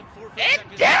And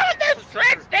down the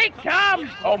stretch they come.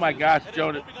 Oh my gosh,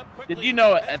 Jonah. Did you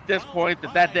know at this point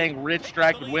that dang Rich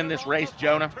Strike would win this race,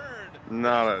 Jonah?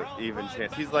 Not an even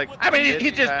chance. He's like, I mean,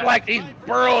 he's just like, he's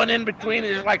burrowing in between.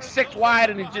 He's like 6 wide,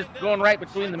 and he's just going right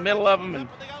between the middle of them. And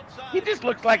he just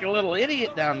looks like a little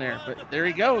idiot down there. But there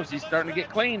he goes. He's starting to get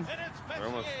clean. They're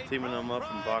almost teaming him up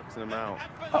and boxing him out.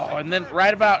 Oh, and then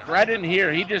right in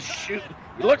here, he just shoots.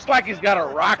 He looks like he's got a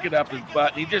rocket up his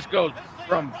butt. He just goes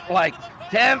from like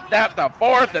 10th out to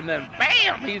 4th, and then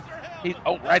bam, he's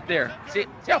oh, right there. See,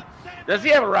 does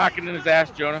he have a rocket in his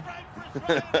ass, Jonah?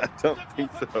 I don't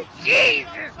think so.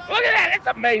 Jesus, look at that. It's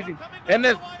amazing. And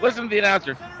then, listen to the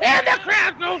announcer. And the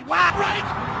crowd goes wild. Right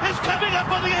is coming up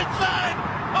on the inside.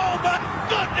 Oh, my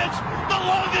goodness. The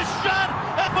longest shot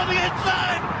up on the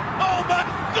inside. Oh, my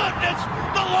goodness.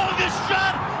 The longest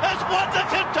shot has won the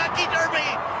Kentucky Derby.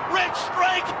 Rich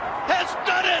Strike has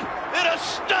done it in a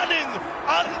stunning,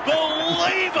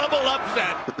 unbelievable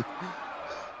upset.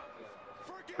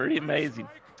 Pretty amazing.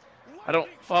 I don't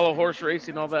follow horse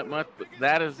racing all that much, but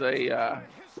that is a,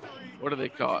 what do they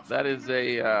call it? That is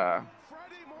a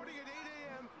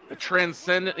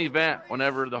transcendent event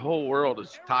whenever the whole world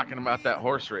is talking about that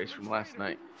horse race from last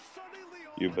night.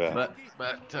 You bet.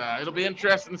 But it'll be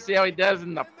interesting to see how he does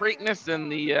in the Preakness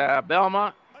and the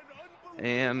Belmont.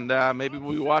 And maybe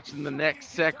we'll be watching the next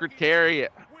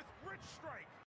Secretariat